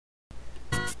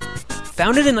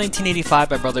Founded in 1985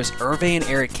 by brothers Hervé and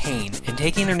Eric Kane, and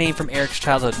taking their name from Eric's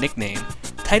childhood nickname,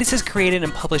 Titus has created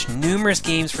and published numerous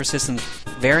games for systems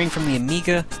varying from the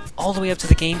Amiga all the way up to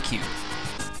the GameCube.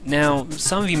 Now,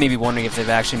 some of you may be wondering if they've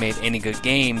actually made any good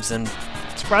games, and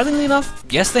surprisingly enough,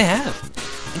 yes they have.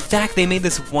 In fact, they made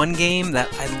this one game that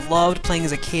I loved playing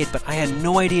as a kid, but I had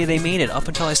no idea they made it up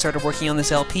until I started working on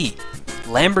this LP.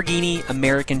 Lamborghini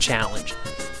American Challenge.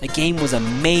 The game was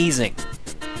amazing.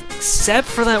 Except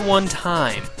for that one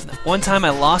time. That one time I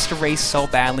lost a race so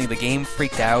badly the game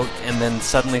freaked out and then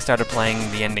suddenly started playing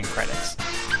the ending credits.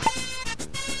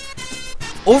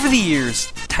 Over the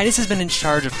years, Titus has been in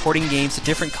charge of porting games to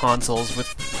different consoles with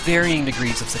varying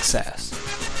degrees of success.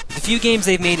 The few games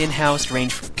they've made in-house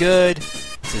range from good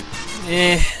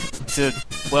to,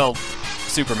 well,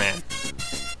 Superman.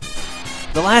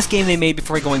 The last game they made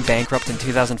before going bankrupt in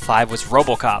 2005 was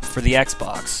RoboCop for the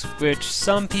Xbox, which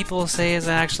some people say is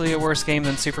actually a worse game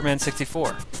than Superman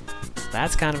 64.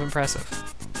 That's kind of impressive.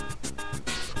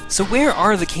 So where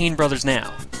are the Kane brothers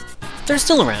now? They're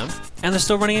still around, and they're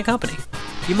still running a company.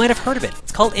 You might have heard of it.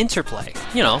 It's called Interplay.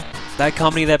 You know, that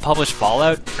company that published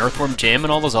Fallout, Earthworm Jim,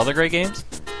 and all those other great games.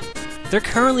 They're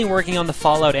currently working on the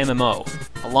Fallout MMO,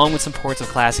 along with some ports of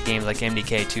classic games like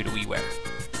MDK2 to WiiWare.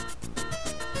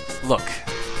 Look,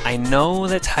 I know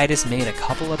that Titus made a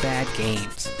couple of bad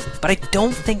games, but I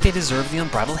don't think they deserve the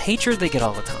unbridled hatred they get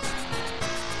all the time.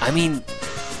 I mean,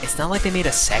 it's not like they made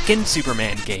a second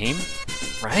Superman game,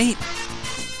 right?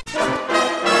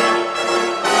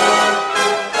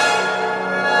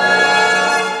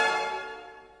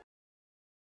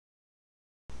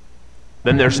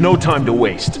 Then there's no time to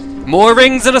waste. More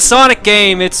rings in a Sonic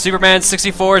game! It's Superman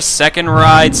 64's second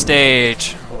ride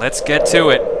stage. Let's get to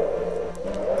it.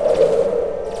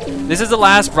 This is the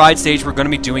last ride stage we're going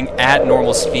to be doing at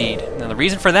normal speed. Now the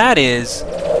reason for that is,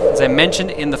 as I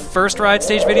mentioned in the first ride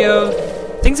stage video,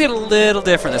 things get a little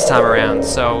different this time around.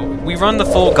 So we run the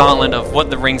full gauntlet of what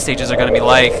the ring stages are going to be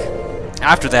like.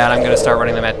 After that I'm going to start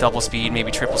running them at double speed, maybe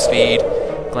triple speed,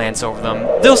 glance over them.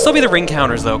 There'll still be the ring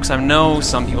counters though, because I know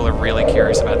some people are really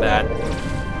curious about that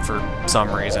for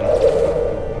some reason.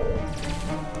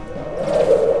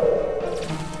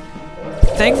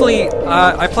 Thankfully,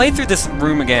 I played through this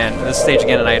stage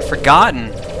again, and I had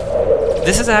forgotten.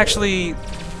 This is actually,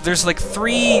 there's like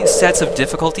 3 sets of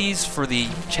difficulties for the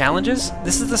challenges.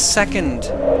 This is the second,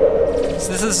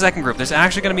 group. There's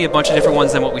actually going to be a bunch of different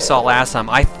ones than what we saw last time.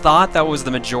 I thought that was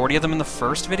the majority of them in the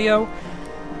first video.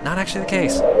 Not actually the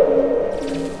case.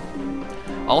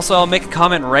 Also, I'll make a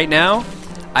comment right now.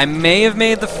 I may have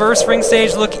made the first ring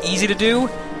stage look easy to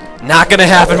do. Not gonna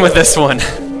happen with this one.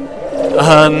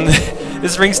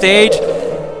 This ring stage,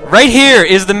 right here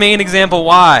is the main example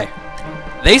why.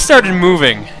 They started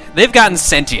moving. They've gotten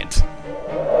sentient.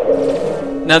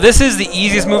 Now this is the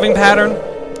easiest moving pattern.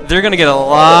 They're gonna get a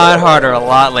lot harder a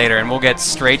lot later, and we'll get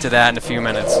straight to that in a few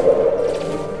minutes.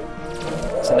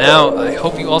 So now, I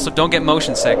hope you also don't get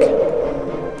motion sick.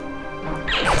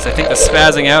 Because I think the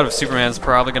spazzing out of Superman is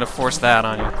probably gonna force that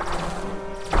on you.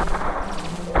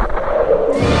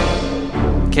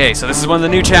 Okay, so this is one of the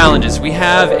new challenges. We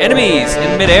have enemies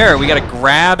in midair. We gotta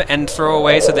grab and throw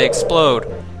away so they explode.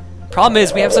 Problem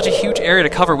is, we have such a huge area to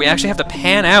cover, we actually have to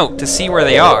pan out to see where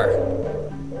they are.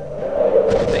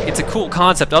 It's a cool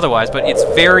concept otherwise, but it's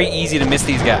very easy to miss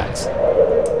these guys.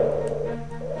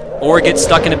 Or get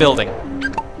stuck in a building.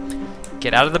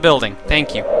 Get out of the building.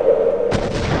 Thank you.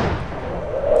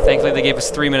 Thankfully, they gave us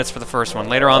 3 minutes for the first one.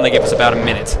 Later on, they gave us about a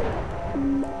minute.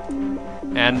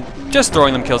 And just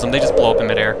throwing them kills them. They just blow up in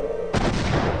midair.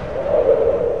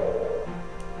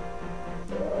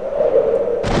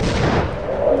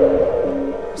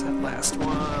 Where's that last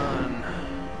one?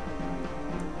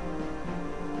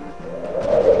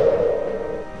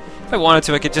 If I wanted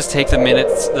to, I could just take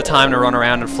the time to run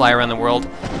around and fly around the world.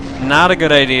 Not a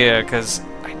good idea, because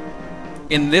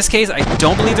in this case, I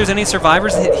don't believe there's any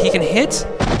survivors that he can hit.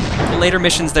 In later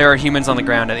missions, there are humans on the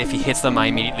ground, and if he hits them, I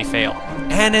immediately fail.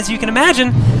 And as you can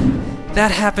imagine,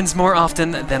 that happens more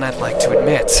often than I'd like to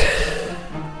admit.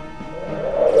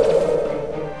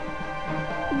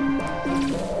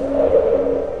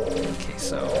 Okay,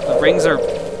 so the rings are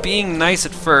being nice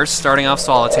at first, starting off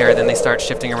solitary, then they start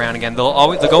shifting around again.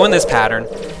 They'll go in this pattern.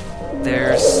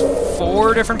 There's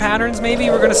 4 different patterns, maybe,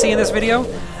 we're going to see in this video.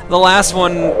 The last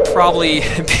one probably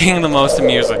being the most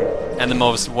amusing, and the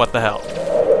most what the hell.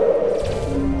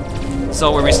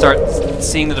 So where we start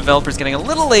seeing the developers getting a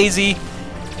little lazy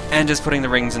and just putting the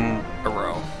rings in a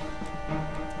row.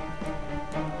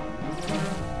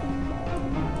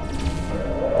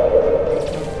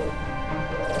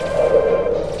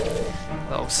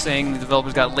 Though saying the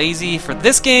developers got lazy for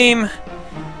this game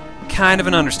kind of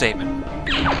an understatement.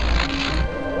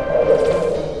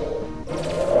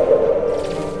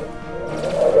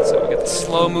 So we get the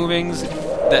slow movings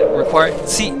that require...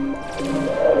 See,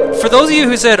 for those of you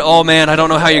who said, oh man, I don't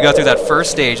know how you got through that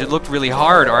first stage, it looked really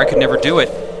hard, or I could never do it.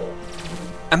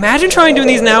 Imagine trying doing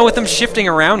these now with them shifting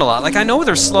around a lot. Like, I know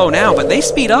they're slow now, but they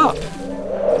speed up.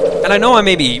 And I know I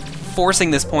may be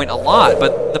forcing this point a lot,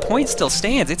 but the point still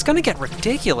stands. It's going to get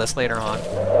ridiculous later on.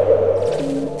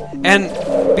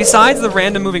 And besides the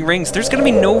random moving rings, there's going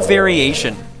to be no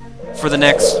variation for the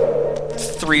next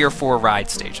 3 or 4 ride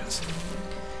stages.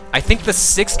 I think the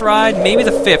 6th ride, maybe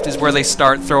the 5th, is where they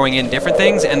start throwing in different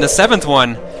things, and the 7th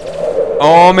one,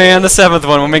 oh man, the 7th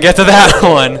one, when we get to that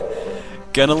one,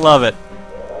 gonna love it.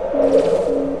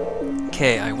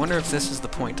 Okay, I wonder if this is the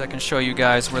point. I can show you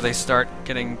guys where they start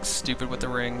getting stupid with the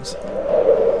rings.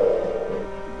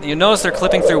 You notice they're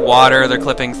clipping through water, they're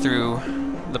clipping through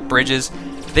the bridges.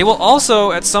 They will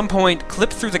also, at some point,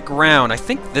 clip through the ground. I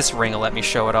think this ring will let me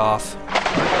show it off.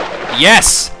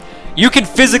 Yes! You can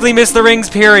physically miss the rings,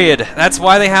 period. That's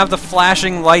why they have the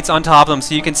flashing lights on top of them,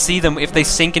 so you can see them if they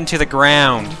sink into the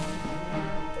ground.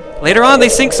 Later on, they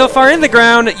sink so far in the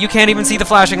ground, you can't even see the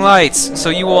flashing lights. So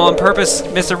you will on purpose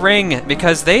miss a ring,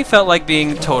 because they felt like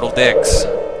being total dicks.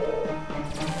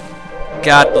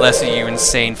 God bless you,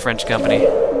 insane French company.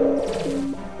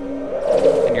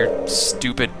 And your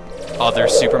stupid other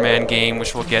Superman game,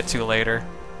 which we'll get to later.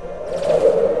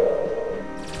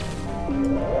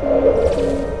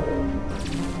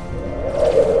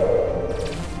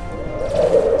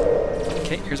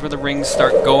 Okay, here's where the rings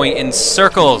start going in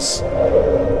circles.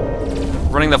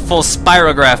 Running the full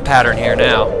spirograph pattern here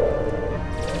now.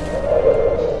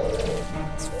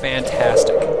 It's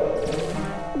fantastic.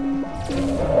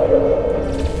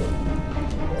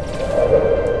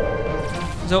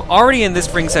 So already in this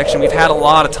ring section we've had a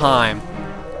lot of time,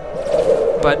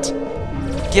 but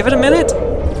give it a minute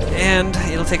and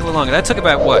it'll take a little longer. That took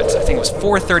about what? I think it was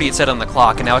 4:30 it said on the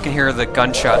clock, and now I can hear the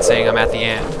gunshot saying I'm at the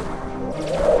end.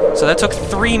 So that took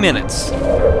 3 minutes.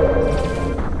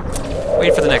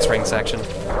 Wait for the next ring section.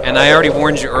 And I already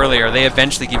warned you earlier, they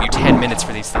eventually give you 10 minutes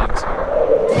for these things.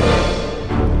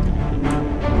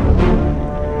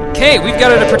 Okay, we've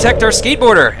got to protect our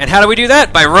skateboarder. And how do we do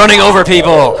that? By running over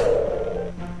people.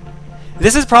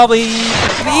 This is probably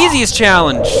the easiest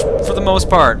challenge, for the most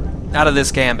part, out of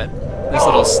this gambit.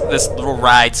 This little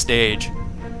ride stage.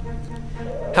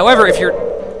 However, if you're...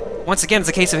 Once again, it's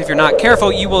a case of if you're not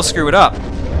careful, you will screw it up.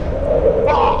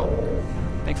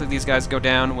 Thankfully, these guys go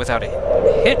down without a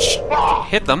hitch.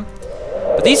 Hit them.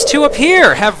 But these two up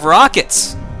here have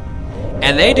rockets.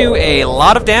 And they do a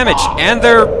lot of damage. And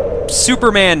they're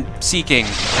Superman-seeking.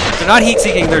 They're not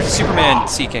heat-seeking, they're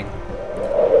Superman-seeking.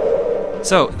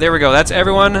 So, there we go. That's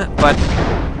everyone, but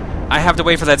I have to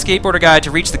wait for that skateboarder guy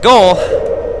to reach the goal.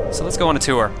 So let's go on a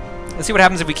tour. Let's see what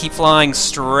happens if we keep flying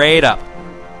straight up.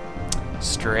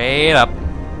 Straight up.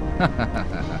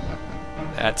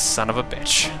 That son of a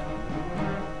bitch.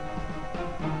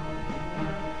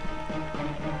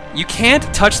 You can't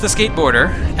touch the skateboarder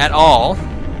at all.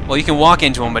 Well, you can walk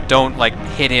into him, but don't, like,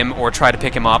 hit him or try to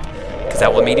pick him up, because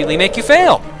that will immediately make you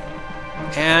fail.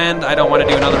 And I don't want to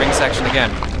do another ring section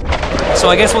again. So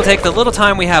I guess we'll take the little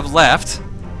time we have left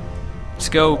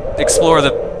to go explore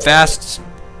the vast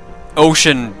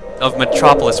ocean of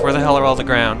Metropolis. Where the hell are all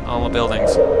the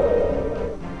buildings?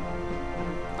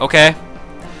 Okay.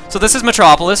 So this is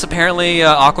Metropolis. Apparently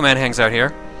Aquaman hangs out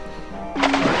here.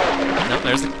 No,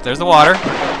 there's the water.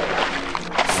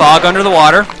 Fog under the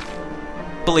water.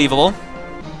 Believable,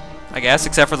 I guess,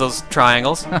 except for those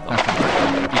triangles.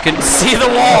 Oh. You can see the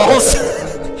walls.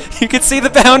 You can see the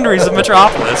boundaries of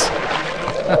Metropolis.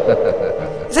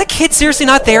 Is that kid seriously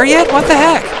not there yet? What the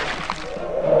heck?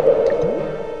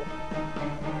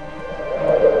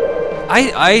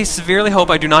 I severely hope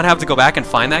I do not have to go back and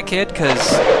find that kid,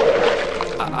 because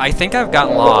I think I've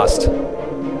gotten lost.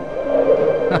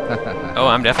 Oh,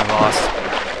 I'm definitely lost.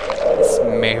 This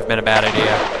may have been a bad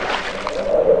idea.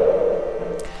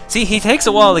 See, he takes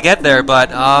a while to get there,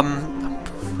 but I'm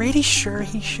pretty sure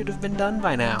he should have been done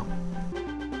by now.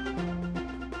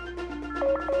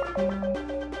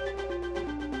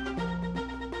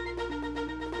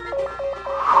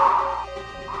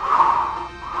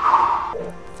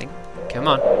 Come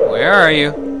on, where are you?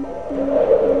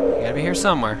 You gotta be here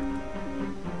somewhere.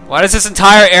 Why does this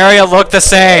entire area look the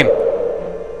same?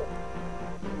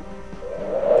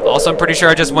 Also, I'm pretty sure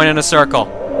I just went in a circle.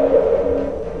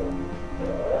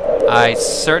 I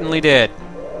certainly did.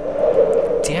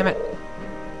 Damn it.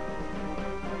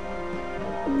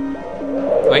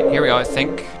 Wait, here we go, I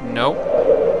think. Nope.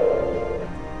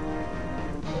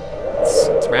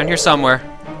 It's around here somewhere.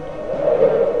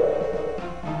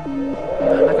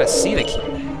 gotta see the key.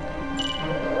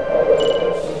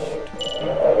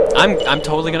 I'm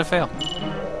totally gonna fail.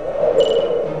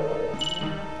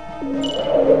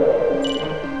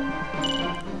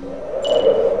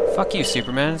 Fuck you,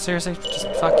 Superman. Seriously, just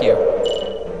fuck you.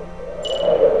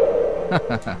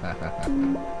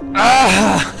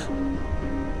 Ah!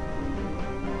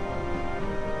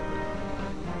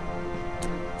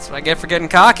 That's what I get for getting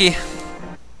cocky.